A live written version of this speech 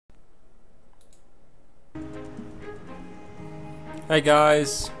Hey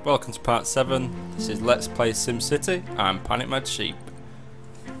guys, welcome to part 7. This is Let's Play SimCity. I'm PanicMadSheep.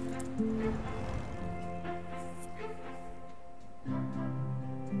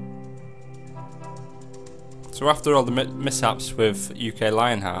 So after all the mishaps with UK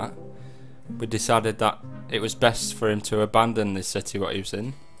Lionheart, we decided that it was best for him to abandon this city what he was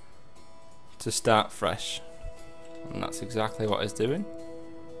in, to start fresh. And that's exactly what he's doing.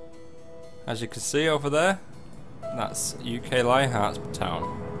 As you can see over there, that's UK Lionheart's town.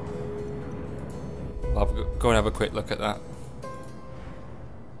 I'll go and have a quick look at that.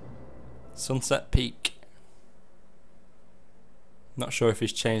 Sunset Peak. Not sure if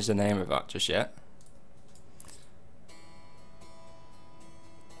he's changed the name of that just yet.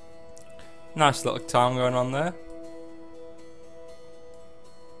 Nice little town going on there.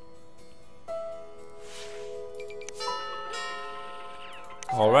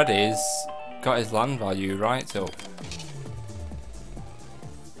 Already he's got his land value right up.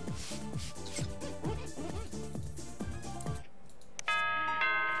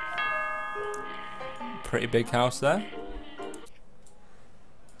 Pretty big house there.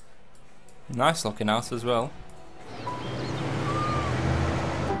 Nice looking house as well.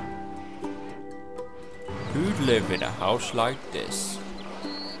 Who'd live in a house like this?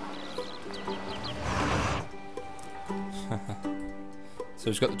 So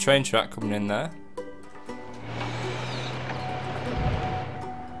he's got the train track coming in there.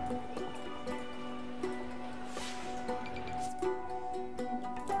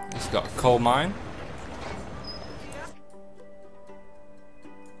 He's got a coal mine.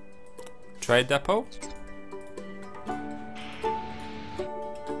 Trade depot.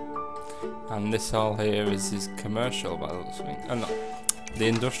 And this all here is his commercial by the looks of it. Oh no, the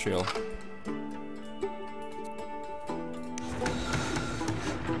industrial.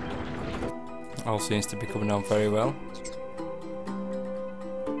 All seems to be coming on very well.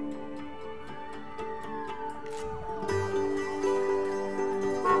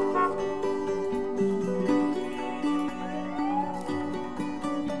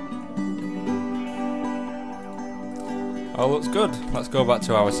 All looks good. Let's go back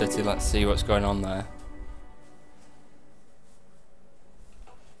to our city. Let's see what's going on there.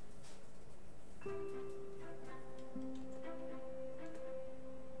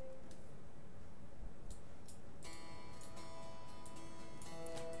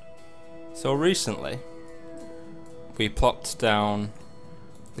 So recently, we plopped down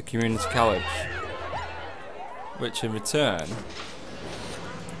the community college, which in return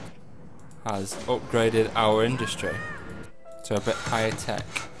has upgraded our industry to a bit higher tech.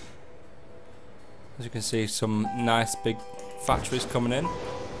 As you can see, some nice big factories coming in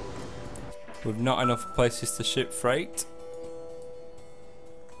with not enough places to ship freight.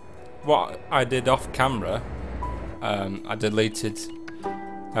 What I did off camera, I deleted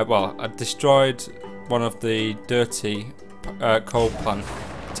I destroyed one of the dirty coal plant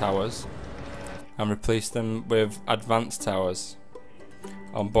towers and replaced them with advanced towers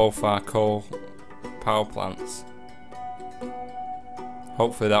on both our coal power plants.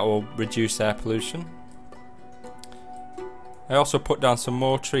 Hopefully that will reduce air pollution. I also put down some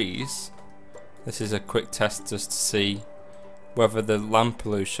more trees. This is a quick test just to see whether the land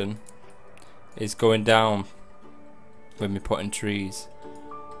pollution is going down when we put in trees.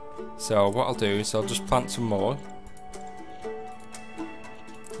 So what I'll do is I'll just plant some more,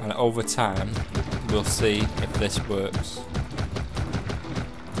 and over time we'll see if this works.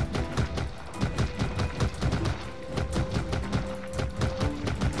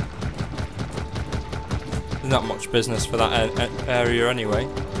 There's not much business for that area anyway.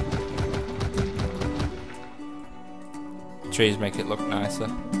 Trees make it look nicer.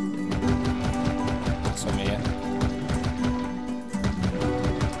 Some here.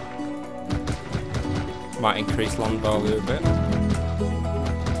 Might increase land value a bit.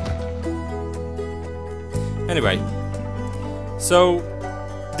 Anyway, so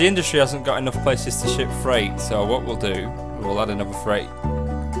the industry hasn't got enough places to ship freight, so what we'll do, we'll add another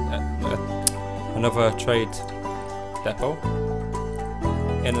another trade depot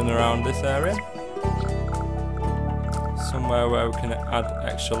in and around this area, somewhere where we can add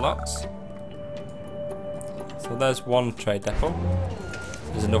extra lots. So there's one trade depot,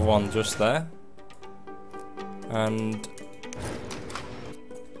 there's another one just there. And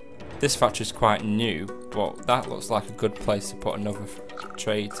this factory is quite new, but that looks like a good place to put another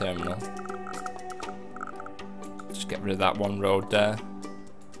trade terminal. Just get rid of that one road there.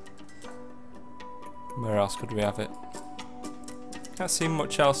 Where else could we have it? Can't see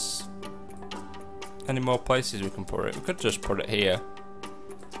much else. Any more places we can put it? We could just put it here.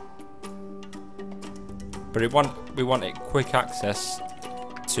 But we want it quick access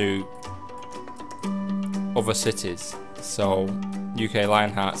to other cities. So UK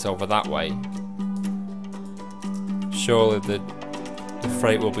Lionheart's over that way. Surely the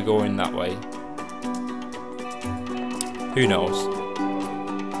freight will be going that way. Who knows?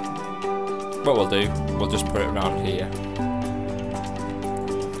 What we'll do, we'll just put it around here.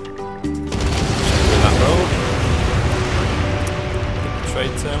 Through that road.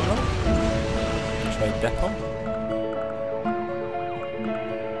 Trade terminal. Trade depot.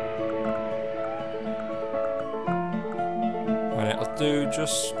 And it'll do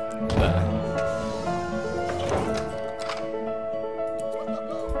just there.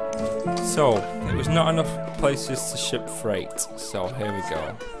 So, it was not enough places to ship freight, so here we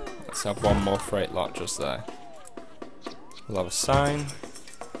go. Let's have one more freight lot just there. We'll have a sign,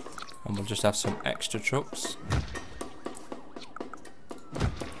 and we'll just have some extra trucks.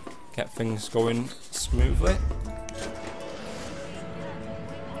 Get things going smoothly.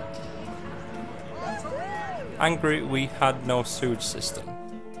 Angry we had no sewage system.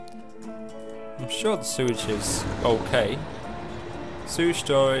 I'm sure the sewage is okay. Sewage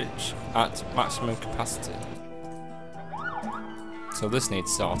storage at maximum capacity. So this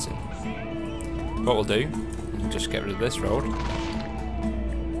needs sorting. What we'll do, we'll just get rid of this road.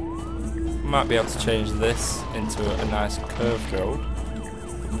 Might be able to change this into a nice curved road.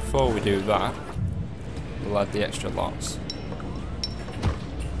 Before we do that, we'll add the extra lots.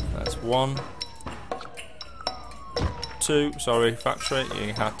 That's 1, 2, sorry, factory,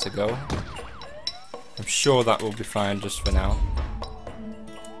 you had to go. I'm sure that will be fine just for now.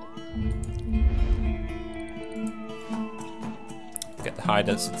 Get the high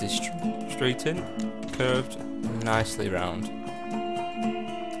density street in, curved nicely round.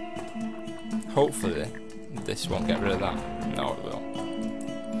 Hopefully this won't get rid of that. No, it will.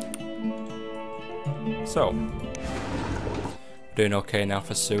 So, doing okay now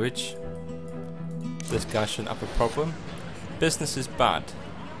for sewage. This guy shouldn't have a problem. Business is bad.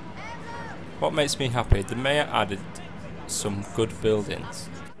 What makes me happy? The mayor added some good buildings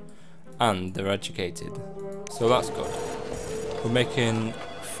and they're educated, so that's good. We're making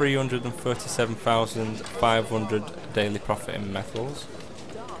 337,500 daily profit in metals,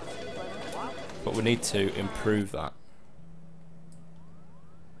 but we need to improve that.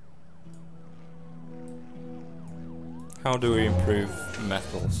 How do we improve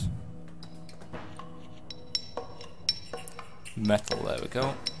metals? Metal, there we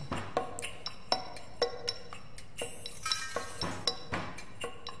go.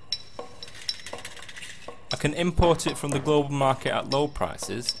 I can import it from the global market at low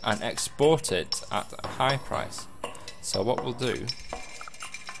prices and export it at a high price. So what we'll do,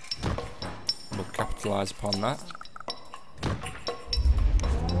 we'll capitalise upon that.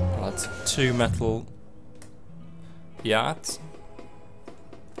 I'll add 2 metal yards,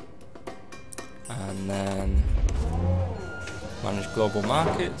 and then manage global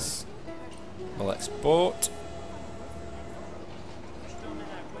markets. We'll export.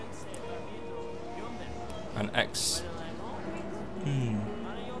 And X.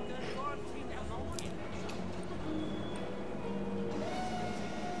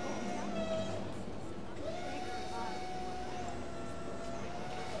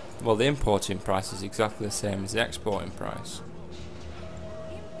 Well, the importing price is exactly the same as the exporting price.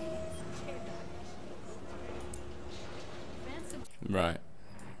 Right.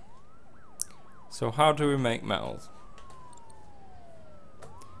 So how do we make metals?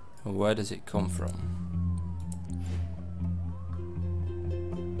 And where does it come from?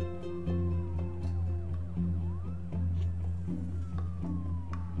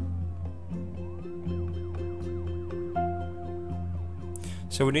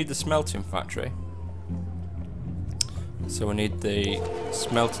 So we need the smelting factory. So we need the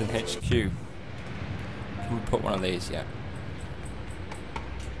smelting HQ. Can we put one of these yet?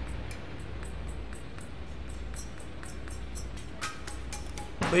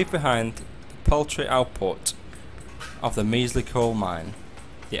 Leave behind the paltry output of the measly coal mine.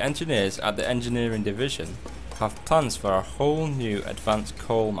 The engineers at the engineering division have plans for a whole new advanced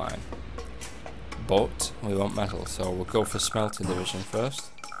coal mine. But we want metal, so we'll go for smelting division first.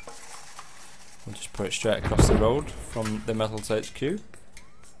 We'll just put it straight across the road from the metals HQ.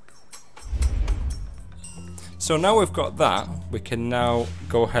 So now we've got that, we can now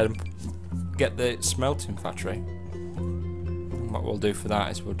go ahead and get the smelting factory. And what we'll do for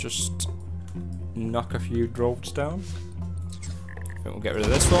that is we'll just knock a few roads down. I think we'll get rid of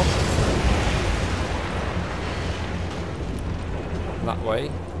this one. That way.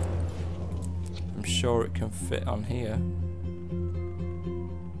 I'm sure it can fit on here.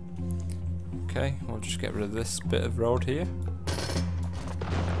 Okay, we'll just get rid of this bit of road here.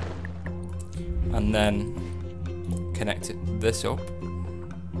 And then connect this up.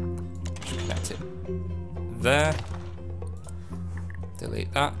 Just connect it there.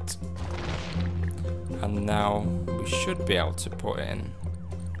 Delete that. And now we should be able to put it in.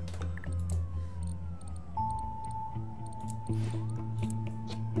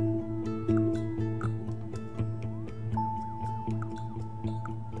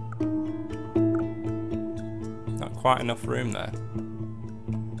 Not quite enough room there.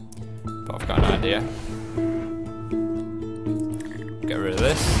 But I've got an idea. Get rid of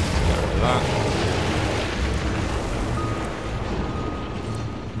this, get rid of that.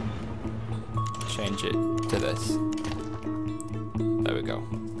 Change it to this. There we go.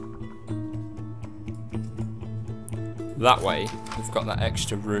 That way, we've got that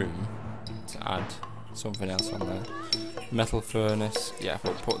extra room to add something else on there. Metal furnace, yeah,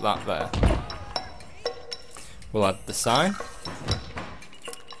 we'll put that there. We'll add the sign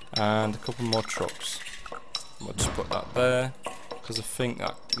and a couple more trucks. We'll just put that there because I think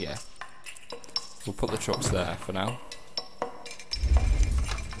that, yeah, we'll put the trucks there for now.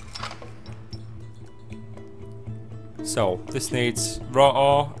 So this needs raw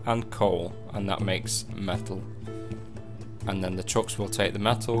ore and coal, and that makes metal. And then the trucks will take the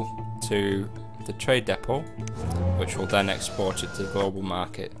metal to the trade depot, which will then export it to the global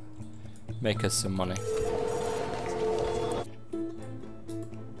market, make us some money.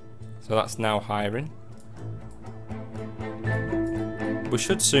 So that's now hiring. We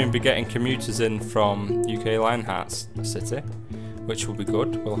should soon be getting commuters in from UK Lionheart's city, which will be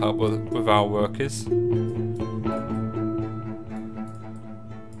good. Will help with our workers.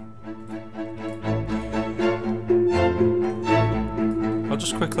 I'll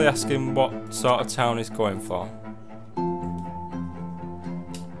just quickly ask him what sort of town he's going for.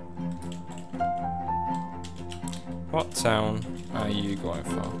 What town are you going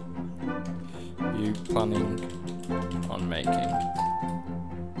for? You planning on making?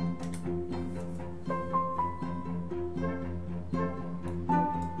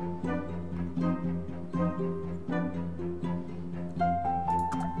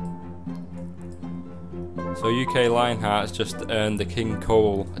 So UK Lionheart has just earned the King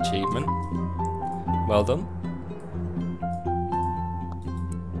Cole achievement. Well done.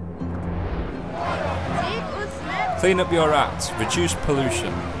 Clean up your act, reduce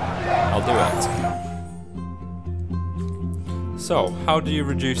pollution. I'll do it. So, how do you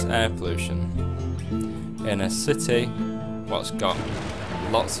reduce air pollution? In a city what's got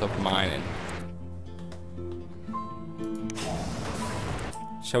lots of mining.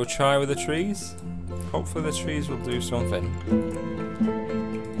 Shall we try with the trees? Hopefully the trees will do something.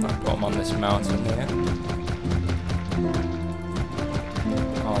 I'll put them on this mountain here.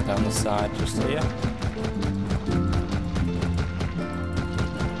 All down the side just here.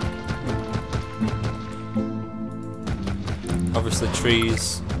 Obviously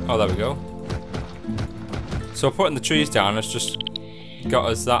trees, oh there we go. So putting the trees down has just got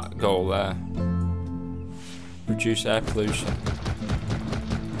us that goal there. Reduce air pollution.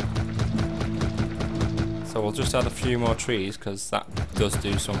 So we'll just add a few more trees because that does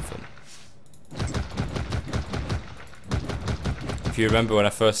do something. If you remember when I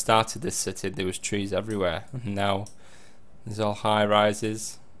first started this city, there was trees everywhere. Now there's all high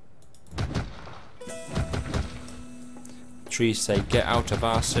rises. Trees say, "Get out of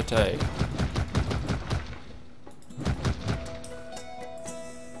our city."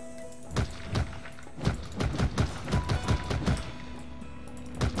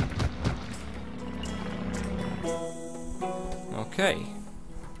 Okay.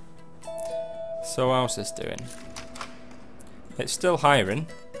 So how's this doing? It's still hiring.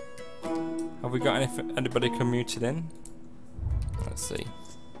 Have we got anybody commuted in? Let's see.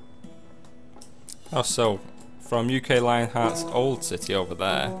 Oh, so from UK Lionheart's old city over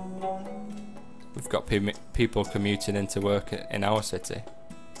there, we've got people commuting into work in our city.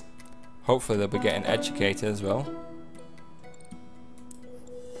 Hopefully they'll be getting educated as well.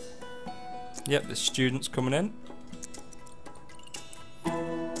 Yep, the students coming in.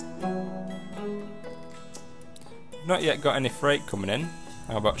 Not yet got any freight coming in.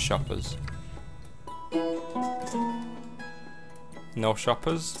 How about shoppers? No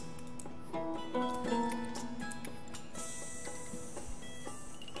shoppers.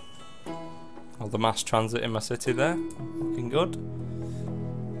 All the mass transit in my city there. Looking good.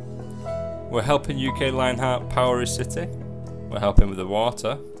 We're helping UK Lionheart power his city. We're helping with the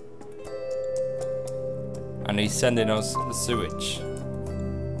water. And he's sending us the sewage.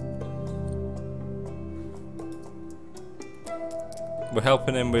 We're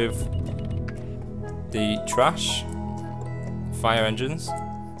helping him with the trash, fire engines,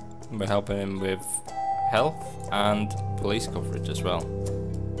 and we're helping him with health and police coverage as well.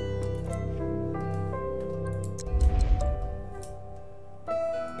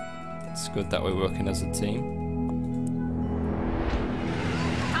 It's good that we're working as a team.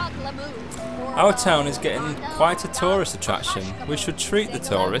 Our town is getting quite a tourist attraction. We should treat the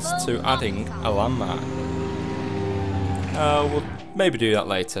tourists to adding a landmark. We'll maybe do that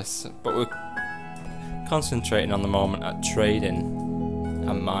later, but we're concentrating on the moment at trading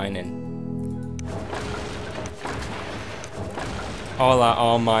and mining. All our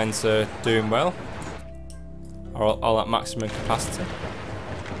ore mines are doing well. All at maximum capacity.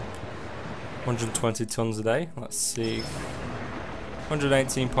 120 tons a day. Let's see.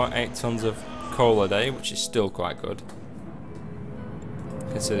 118.8 tons of coal a day, which is still quite good,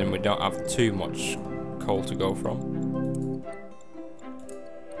 considering we don't have too much coal to go from.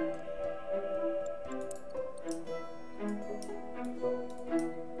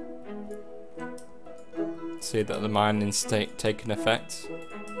 See that the mining's taking effect.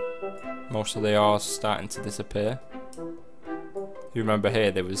 Most of the ore's starting to disappear. You remember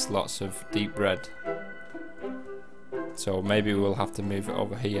here there was lots of deep red, so maybe we'll have to move it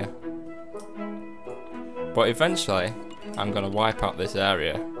over here. But eventually I'm going to wipe out this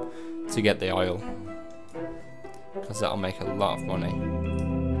area to get the oil, because that'll make a lot of money.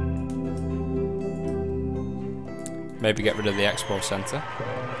 Maybe get rid of the expo centre,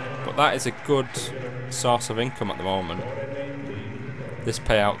 but that is a good source of income at the moment. This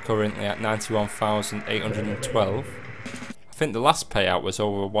payout currently at 91,812. I think the last payout was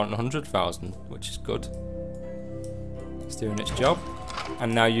over 100,000, which is good. It's doing its job.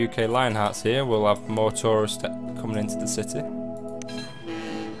 And now UK Lionheart's here, we'll have more tourists coming into the city.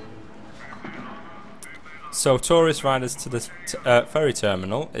 So tourist riders to the ferry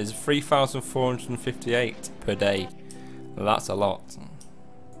terminal is 3,458 per day. That's a lot.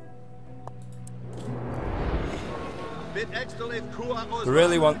 We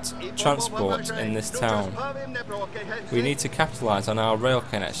really want transport in this town. We need to capitalise on our rail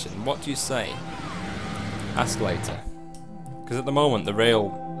connection. What do you say? Ask later. Because at the moment the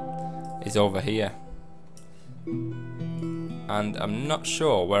rail is over here. And I'm not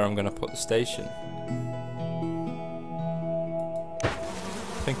sure where I'm going to put the station.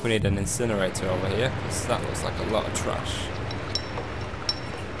 I think we need an incinerator over here, because that looks like a lot of trash.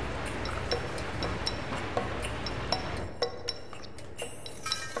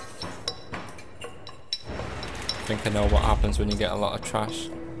 I think I know what happens when you get a lot of trash.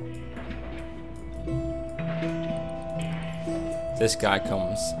 This guy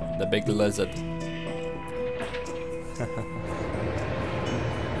comes, the big lizard.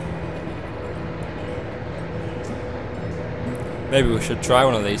 Maybe we should try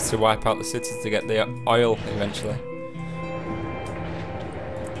one of these to wipe out the city to get the oil eventually.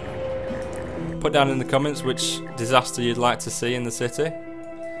 Put down in the comments which disaster you'd like to see in the city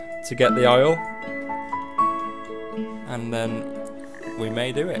to get the oil, and then we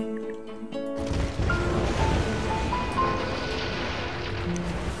may do it.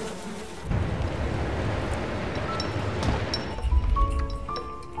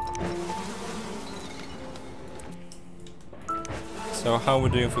 So how are we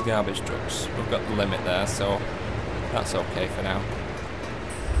doing for garbage trucks? We've got the limit there, so that's okay for now.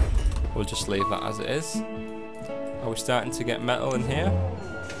 We'll just leave that as it is. Are we starting to get metal in here?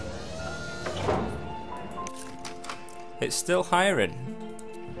 It's still hiring.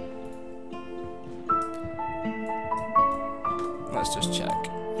 Let's just check.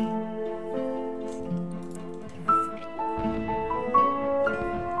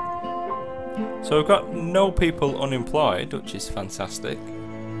 So we've got no people unemployed, which is fantastic.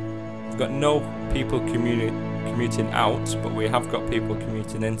 We've got no people commuting out, but we have got people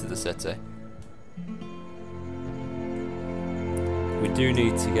commuting into the city. We do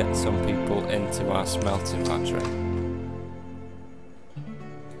need to get some people into our smelting factory.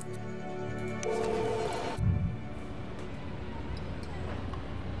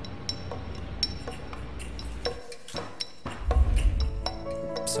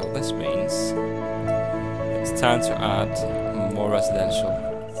 So this means it's time to add more residential.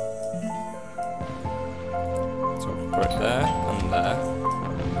 So we'll put it there and there.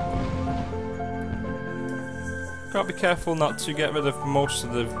 Gotta be careful not to get rid of most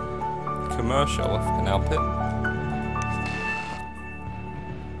of the commercial if I can help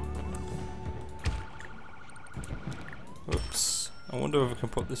it. Oops. I wonder if I can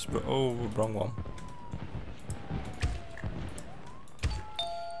put this. Oh, wrong one.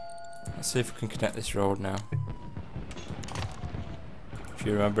 Let's see if we can connect this road now. If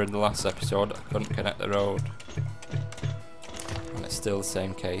you remember in the last episode, I couldn't connect the road. And it's still the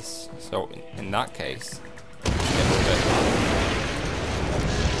same case. So in that case, get rid of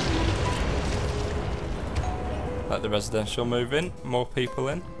it. Let the residential move in, more people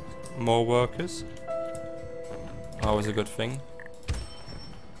in, more workers. Always a good thing.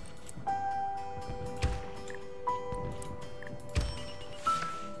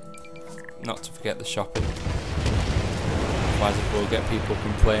 Not to forget the shopping. Otherwise it will get people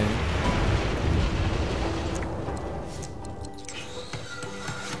complaining.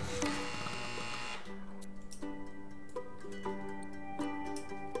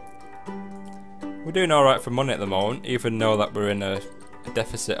 We're doing alright for money at the moment, even though that we're in a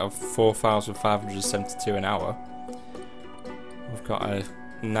deficit of 4,572 an hour. We've got a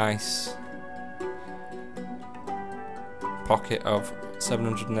nice pocket of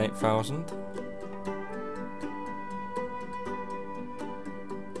 708,000.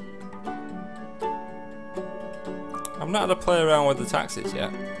 I've not had to play around with the taxes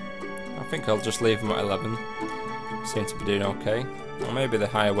yet. I think I'll just leave them at 11. Seem to be doing okay. Or maybe the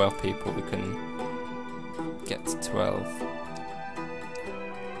higher wealth people we can get to 12.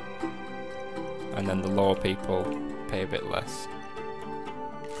 And then the lower people pay a bit less.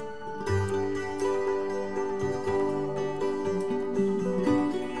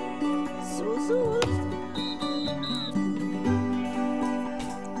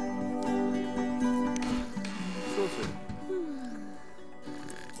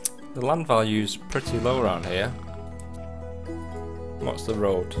 The land value's pretty low around here. What's the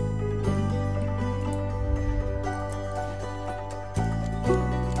road?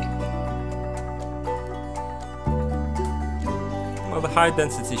 Well, the high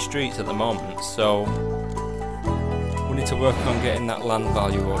density streets at the moment, so we need to work on getting that land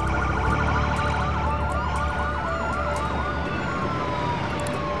value up.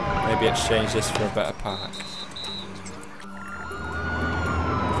 Maybe exchange this for a better park.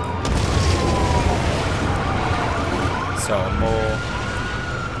 So more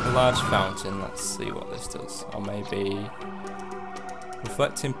a large fountain, let's see what this does. Or maybe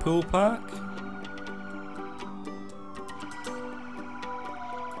reflecting pool park.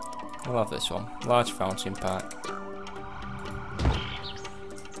 I'll have this one, large fountain park.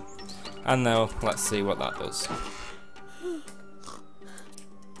 And now let's see what that does.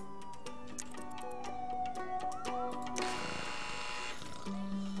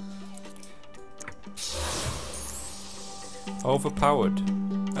 Overpowered.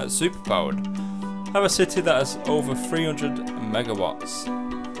 Superpowered. Have a city that has over 300 megawatts.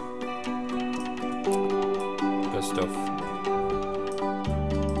 Good stuff.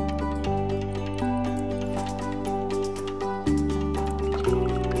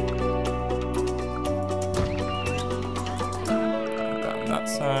 That on that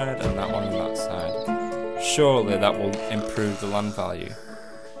side and that one on that side. Surely that will improve the land value.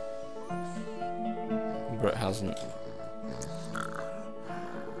 But it hasn't.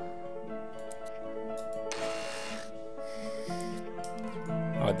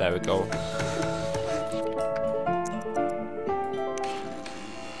 Oh, there we go.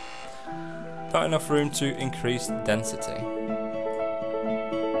 Not enough room to increase density.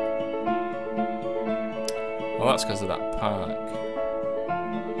 Well, that's because of that park.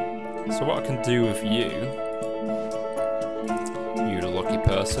 So what I can do with you, you lucky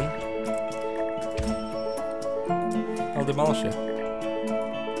person, I'll demolish you.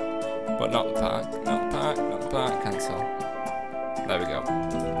 But not the park, not the park, not the park, cancel. There we go.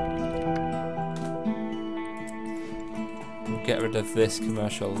 We'll get rid of this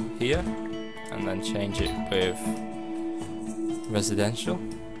commercial here and then change it with residential.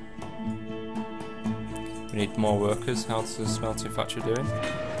 We need more workers. How's the smelting factory doing?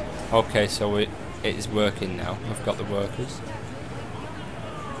 Okay, so it is working now. We've got the workers.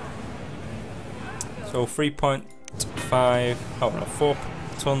 So 3.5, oh no, 4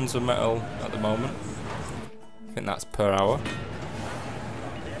 tons of metal at the moment. I think that's per hour.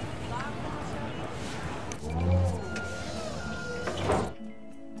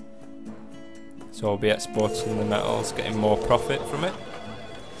 So we'll be exporting the metals, getting more profit from it.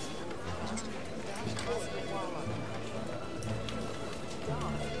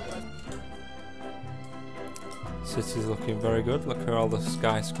 City's looking very good. Look at all the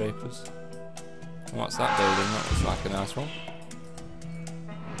skyscrapers. And what's that building? That looks like a nice one.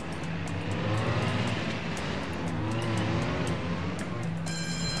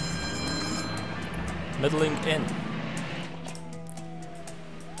 Middling in.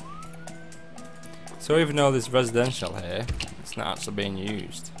 So even though there's residential here, it's not actually being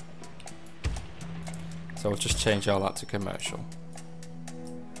used. So we'll just change all that to commercial.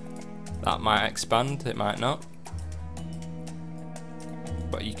 That might expand, it might not.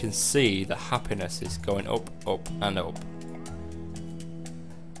 But you can see the happiness is going up, up and up.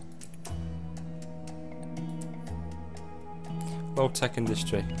 Low tech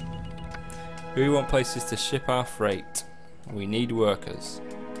industry. We want places to ship our freight. We need workers.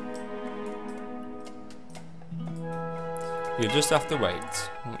 You'll just have to wait.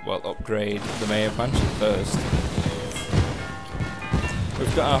 We'll upgrade the mayor mansion first.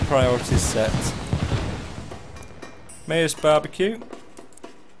 We've got our priorities set. Mayor's barbecue,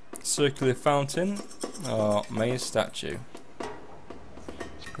 circular fountain, or mayor's statue.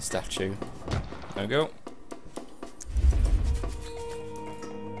 The statue. There we go.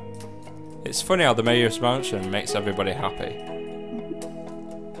 It's funny how the mayor's mansion makes everybody happy.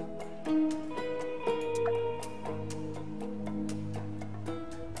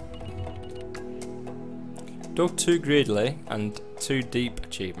 Dug too greedily and too deep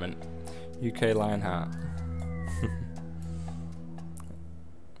achievement. UK Lionheart.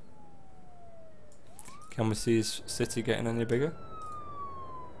 Can we see his city getting any bigger?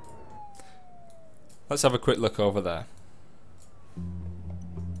 Let's have a quick look over there.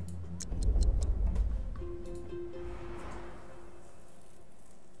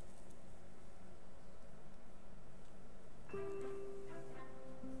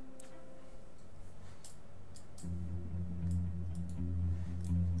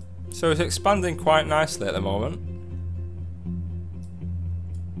 So it's expanding quite nicely at the moment.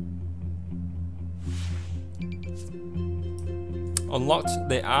 Unlocked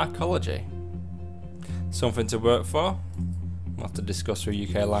the archaeology. Something to work for. We'll have to discuss with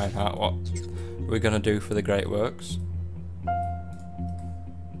UK Lionheart what we're going to do for the great works.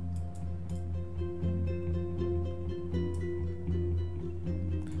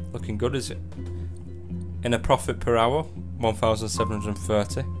 Looking good, is it? In a profit per hour,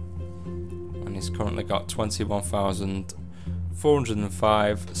 1,730. And he's currently got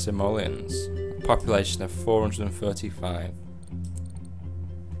 21,405 simoleons. A population of 435.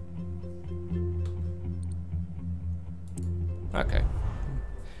 Okay,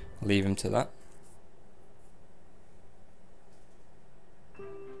 leave him to that.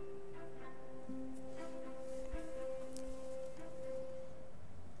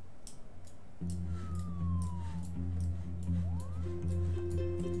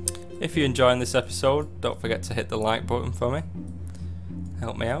 If you're enjoying this episode, don't forget to hit the like button for me.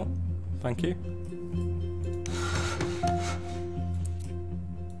 Help me out. Thank you.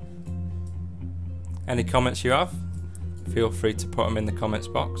 Any comments you have, feel free to put them in the comments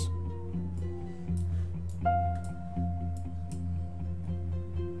box.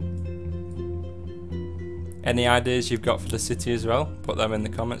 Any ideas you've got for the city as well, put them in the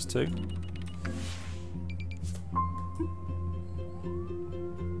comments too.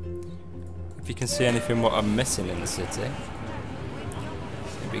 If you can see anything what I'm missing in the city,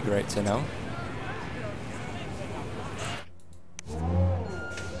 it'd be great to know.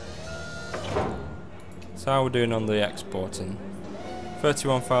 So how are we doing on the exporting?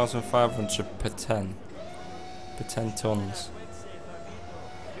 31,500 per 10 tons.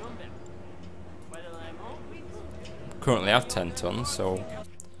 Currently have 10 tons, so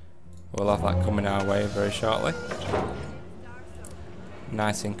we'll have that coming our way very shortly.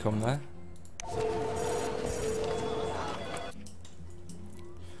 Nice income there.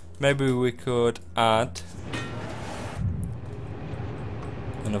 Maybe we could add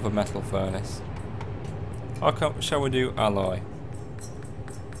another metal furnace. Or shall we do alloy?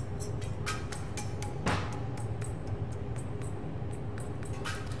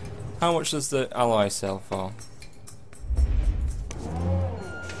 How much does the alloy sell for?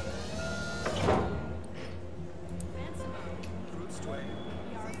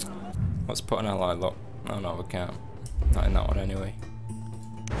 Let's put an alloy lock. Oh no, we can't. Not in that one anyway.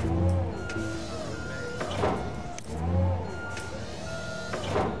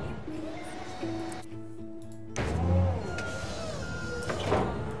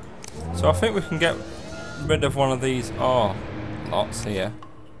 So I think we can get rid of one of these ore lots here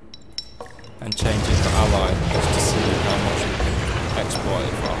and change it for alloy just to see how much we can export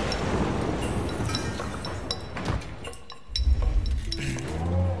it for.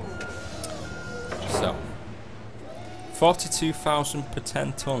 So 42,000 per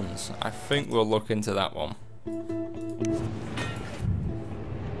 10 tons. I think we'll look into that one.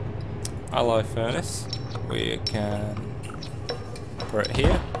 Alloy furnace. We can put it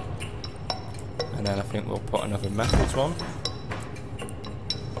here. And then I think we'll put another metals one.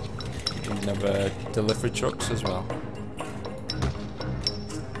 Another delivery trucks as well.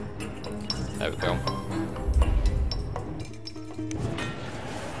 There we go.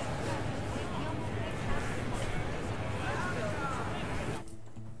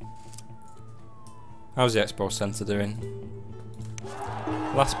 How's the Expo Centre doing?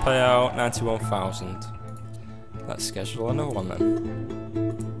 Last payout 91,000. Let's schedule another one then.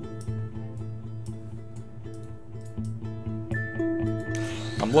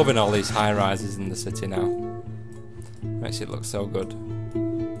 I'm loving all these high rises in the city now. Makes it look so good.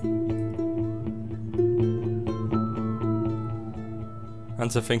 And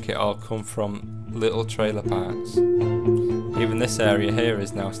to think it all come from little trailer parks. Even this area here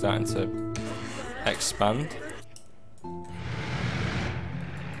is now starting to expand.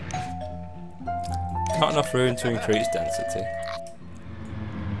 Not enough room to increase density.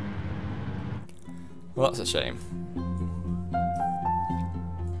 Well, that's a shame.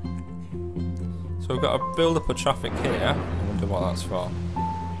 So we've got a build up of traffic here. I wonder what that's for.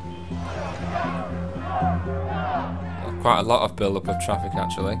 Well, quite a lot of build up of traffic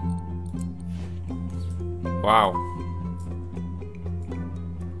actually. Wow.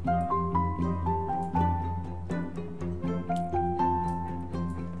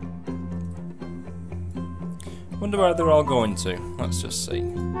 Wonder where they're all going to. Let's just see.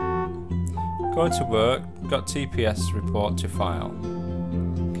 Going to work. Got TPS report to file.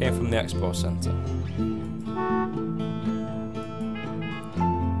 Came from the Expo Centre.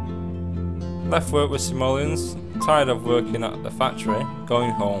 Left work with simoleons. Tired of working at the factory.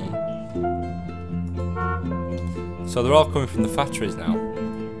 Going home. So they're all coming from the factories now.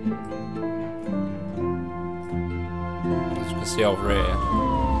 As you can see over here,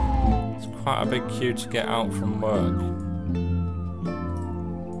 it's quite a big queue to get out from work.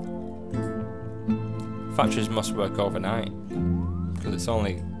 Factories must work overnight because it's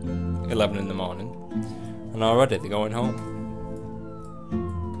only 11 in the morning and already they're going home.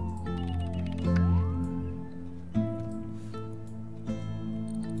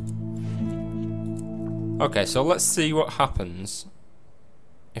 Okay, so let's see what happens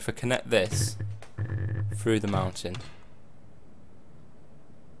if I connect this through the mountain.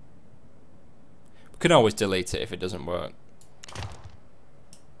 We can always delete it if it doesn't work.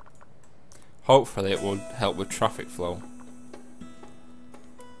 Hopefully it will help with traffic flow.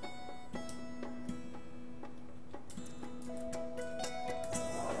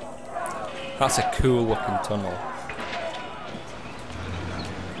 That's a cool looking tunnel.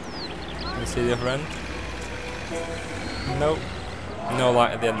 Can you see the other end? Nope. No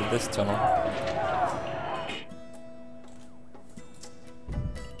light at the end of this tunnel.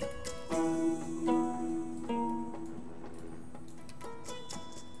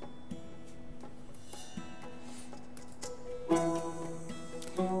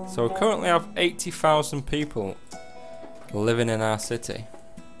 So we currently have 80,000 people living in our city.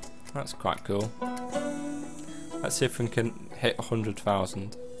 That's quite cool. Let's see if we can hit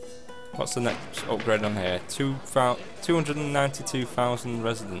 100,000. What's the next upgrade on here? 292,000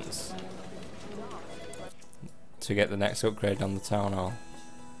 residents to get the next upgrade on the town hall.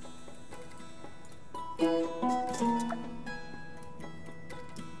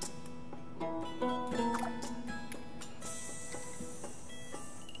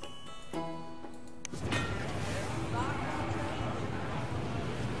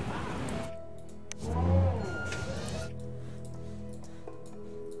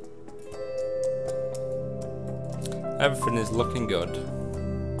 Everything is looking good.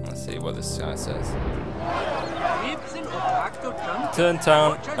 Let's see what this guy says.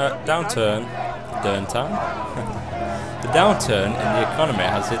 Downturn. The downturn in the economy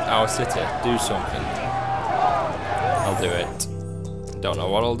has hit our city. Do something. I'll do it. Don't know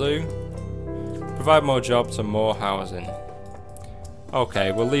what I'll do. Provide more jobs and more housing.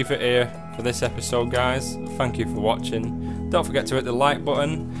 Okay, we'll leave it here for this episode, guys. Thank you for watching. Don't forget to hit the like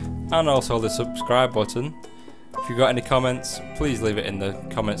button and also the subscribe button. If you've got any comments, please leave it in the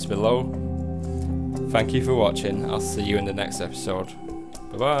comments below. Thank you for watching. I'll see you in the next episode.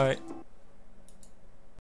 Bye bye.